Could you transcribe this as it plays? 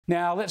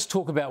Now, let's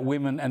talk about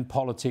women and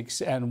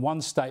politics and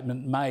one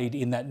statement made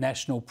in that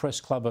National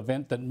Press Club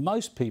event that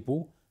most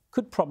people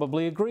could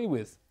probably agree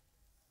with.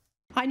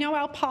 I know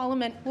our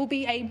parliament will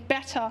be a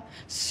better,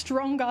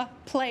 stronger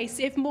place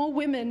if more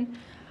women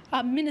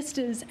are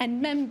ministers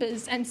and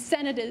members and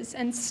senators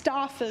and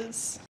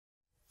staffers.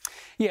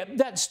 Yeah,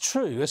 that's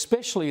true,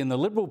 especially in the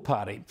Liberal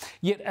Party.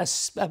 Yet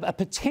a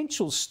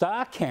potential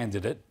star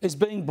candidate is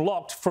being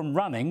blocked from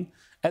running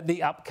at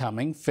the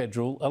upcoming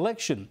federal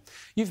election.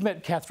 You've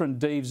met Katherine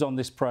on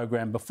this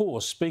program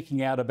before,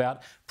 speaking out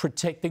about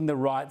protecting the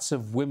rights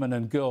of women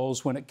and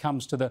girls when it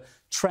comes to the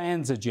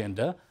trans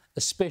agenda,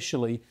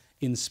 especially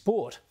in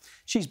sport.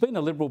 She's been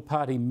a Liberal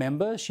Party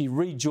member. She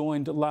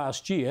rejoined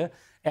last year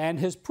and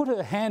has put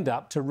her hand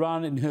up to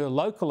run in her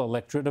local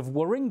electorate of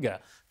Warringah,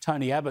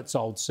 Tony Abbott's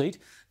old seat,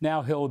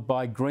 now held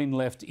by Green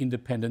Left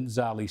independent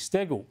Zali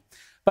Steggall.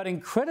 But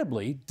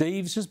incredibly,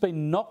 Deves has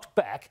been knocked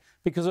back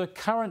because her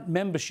current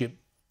membership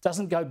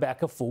doesn't go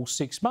back a full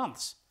 6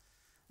 months.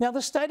 Now,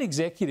 the state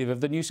executive of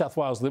the New South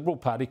Wales Liberal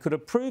Party could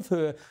approve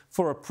her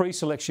for a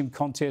pre-selection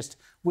contest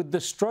with the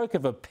stroke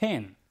of a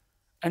pen,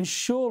 and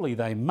surely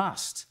they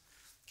must.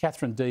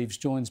 Katherine Deves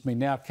joins me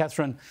now.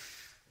 Katherine,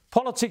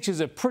 politics is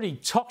a pretty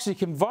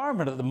toxic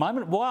environment at the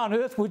moment. Why on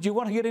earth would you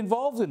want to get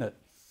involved in it?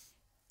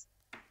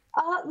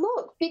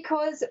 Look,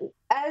 because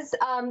as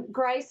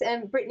Grace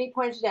and Brittany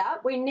pointed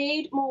out, we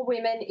need more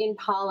women in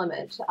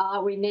Parliament.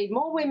 We need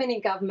more women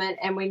in government,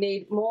 and we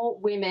need more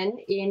women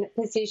in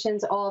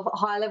positions of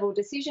high-level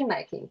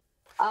decision-making.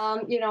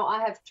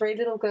 I have 3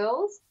 little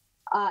girls.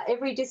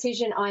 Every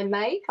decision I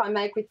make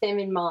with them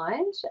in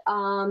mind.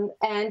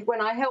 And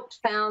when I helped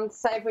found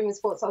Save Women's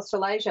Sports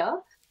Australasia,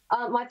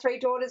 my 3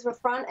 daughters were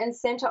front and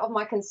centre of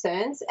my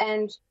concerns,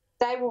 and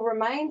they will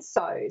remain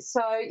so.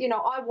 So,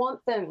 I want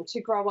them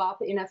to grow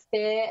up in a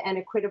fair and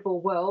equitable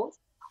world.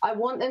 I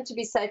want them to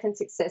be safe and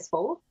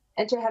successful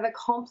and to have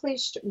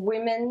accomplished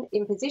women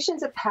in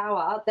positions of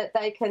power that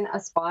they can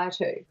aspire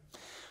to.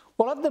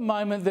 Well, at the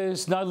moment,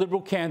 there's no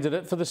Liberal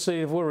candidate for the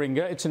seat of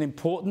Warringah. It's an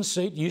important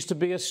seat, used to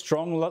be a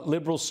strong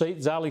Liberal seat.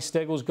 Zali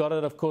Steggall's got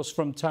it, of course,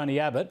 from Tony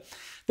Abbott.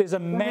 There's a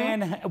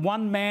man,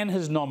 one man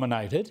has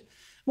nominated.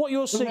 What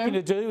you're seeking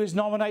to do is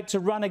nominate to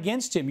run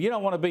against him. You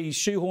don't want to be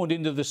shoehorned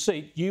into the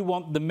seat. You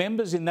want the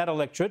members in that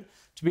electorate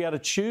to be able to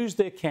choose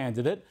their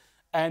candidate,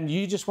 and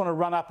you just want to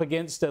run up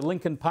against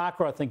Lincoln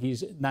Parker, I think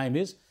his name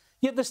is.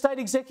 Yet the state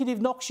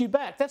executive knocks you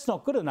back. That's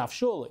not good enough,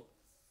 surely.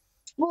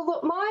 Well,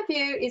 look, my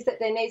view is that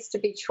there needs to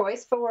be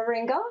choice for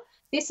Warringah.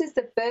 This is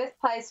the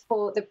birthplace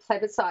for the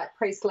plebiscite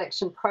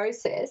pre-selection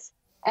process.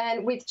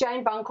 And with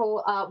Jane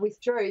Bunkle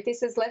withdrew,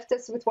 this has left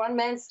us with one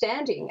man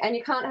standing, and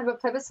you can't have a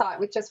plebiscite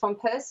with just one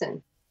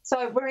person.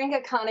 So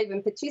Warringah can't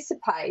even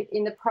participate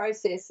in the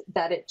process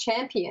that it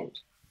championed.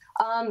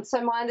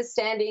 So my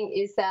understanding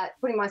is that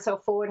putting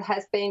myself forward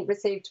has been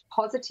received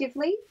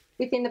positively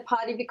within the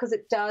party because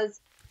it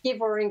does give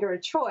Warringah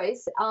a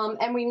choice,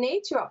 and we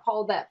need to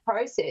uphold that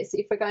process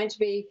if we're going to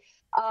be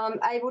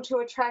able to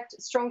attract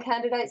strong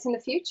candidates in the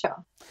future.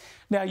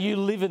 Now, you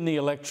live in the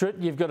electorate.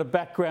 You've got a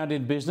background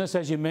in business.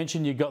 As you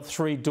mentioned, you've got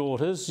 3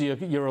 daughters.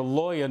 You're a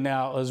lawyer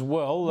now as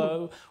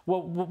well.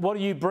 What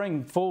do you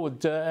bring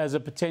forward as a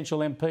potential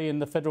MP in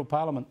the federal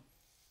parliament?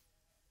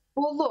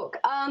 Well, look,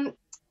 I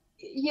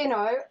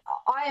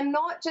am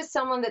not just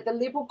someone that the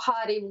Liberal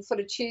Party will sort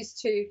of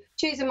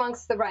choose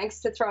amongst the ranks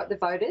to throw at the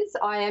voters.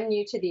 I am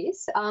new to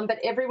this, but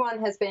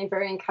everyone has been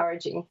very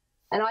encouraging.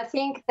 And I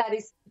think that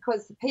is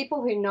because the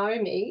people who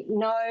know me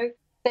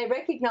they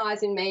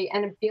recognise in me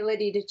an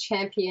ability to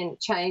champion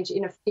change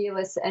in a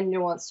fearless and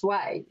nuanced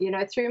way.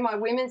 Through my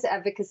women's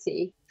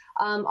advocacy,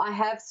 I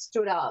have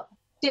stood up,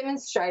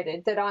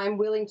 demonstrated that I am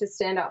willing to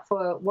stand up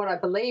for what I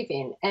believe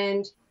in.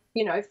 And,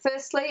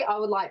 firstly, I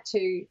would like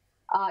to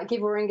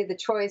give Warringah the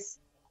choice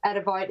at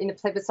a vote in the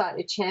plebiscite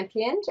it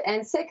championed.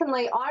 And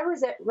secondly, I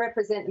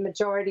represent the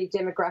majority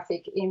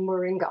demographic in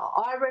Warringah.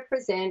 I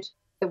represent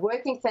the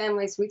working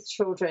families with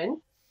children,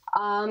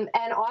 and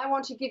I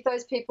want to give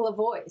those people a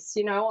voice,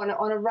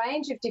 on a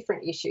range of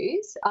different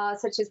issues,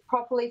 such as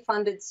properly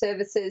funded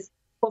services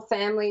for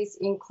families,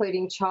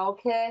 including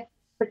childcare,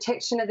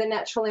 protection of the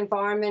natural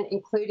environment,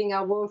 including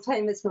our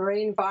world-famous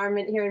marine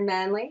environment here in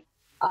Manly,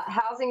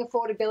 housing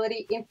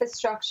affordability,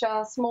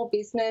 infrastructure, small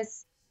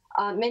business,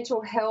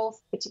 mental health,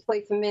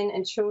 particularly for men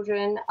and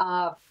children,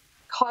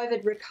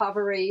 COVID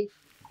recovery,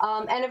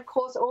 and, of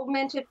course,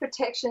 augmented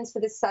protections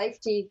for the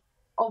safety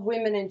of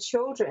women and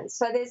children.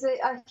 So there's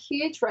a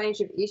huge range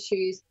of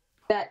issues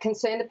that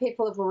concern the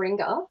people of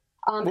Warringah,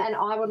 and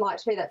I would like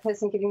to be that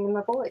person giving them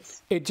a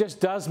voice. It just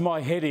does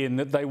my head in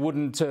that they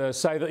wouldn't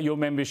say that your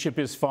membership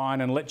is fine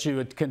and let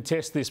you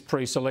contest this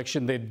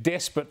pre-selection. They're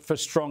desperate for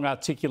strong,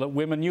 articulate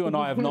women. You and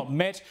I have not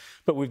met,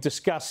 but we've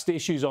discussed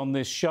issues on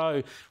this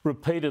show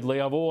repeatedly.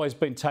 I've always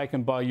been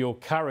taken by your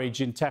courage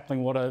in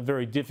tackling what are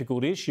very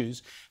difficult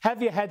issues.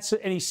 Have you had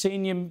any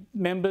senior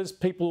members,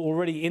 people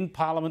already in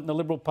Parliament in the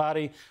Liberal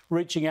Party,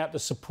 reaching out to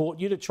support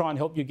you to try and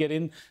help you get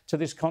into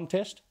this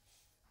contest?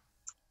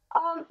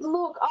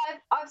 Look,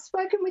 I've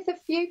spoken with a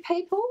few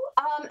people,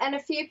 and a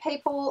few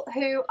people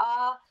who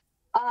are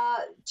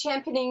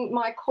championing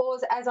my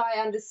cause as I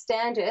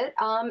understand it.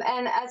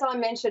 And as I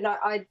mentioned,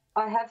 I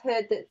have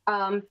heard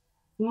that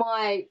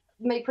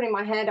me putting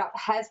my hand up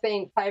has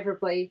been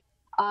favourably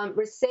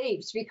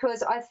received,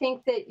 because I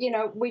think that, you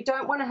know, we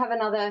don't want to have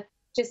another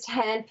just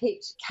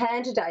hand-picked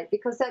candidate,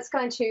 because that's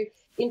going to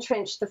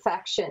entrench the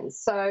factions.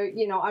 So,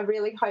 you know, I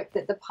really hope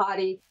that the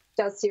party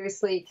does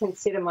seriously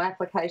consider my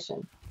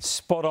application.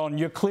 Spot on.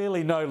 You're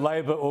clearly no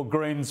Labor or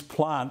Greens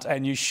plant,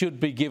 and you should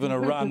be given a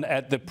run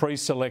at the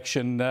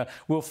pre-selection.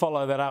 We'll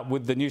follow that up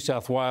with the New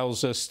South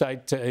Wales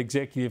State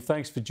Executive.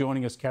 Thanks for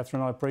joining us,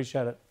 Katherine. I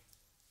appreciate it.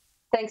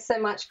 Thanks so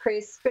much,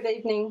 Chris. Good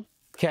evening.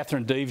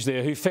 Katherine Deves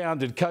there, who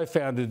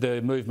co-founded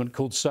the movement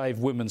called Save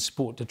Women's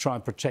Sport to try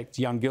and protect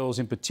young girls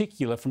in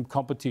particular from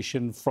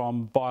competition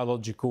from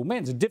biological men.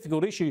 It's a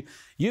difficult issue.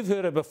 You've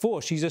heard her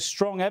before. She's a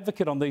strong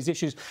advocate on these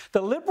issues.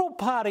 The Liberal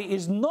Party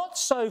is not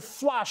so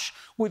flush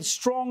with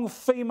strong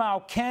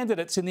female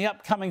candidates in the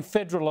upcoming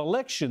federal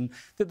election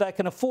that they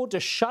can afford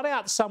to shut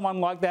out someone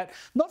like that,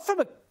 not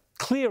from a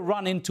clear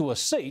run into a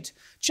seat,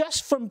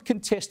 just from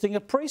contesting a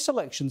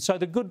pre-selection. So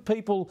the good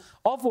people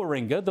of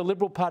Warringah, the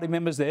Liberal Party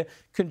members there,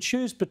 can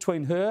choose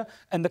between her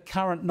and the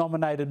current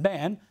nominated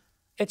man.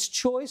 It's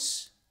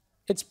choice,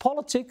 it's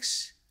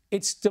politics,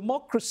 it's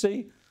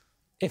democracy.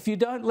 If you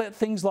don't let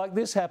things like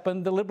this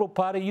happen, the Liberal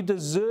Party, you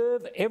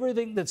deserve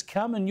everything that's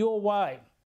coming your way.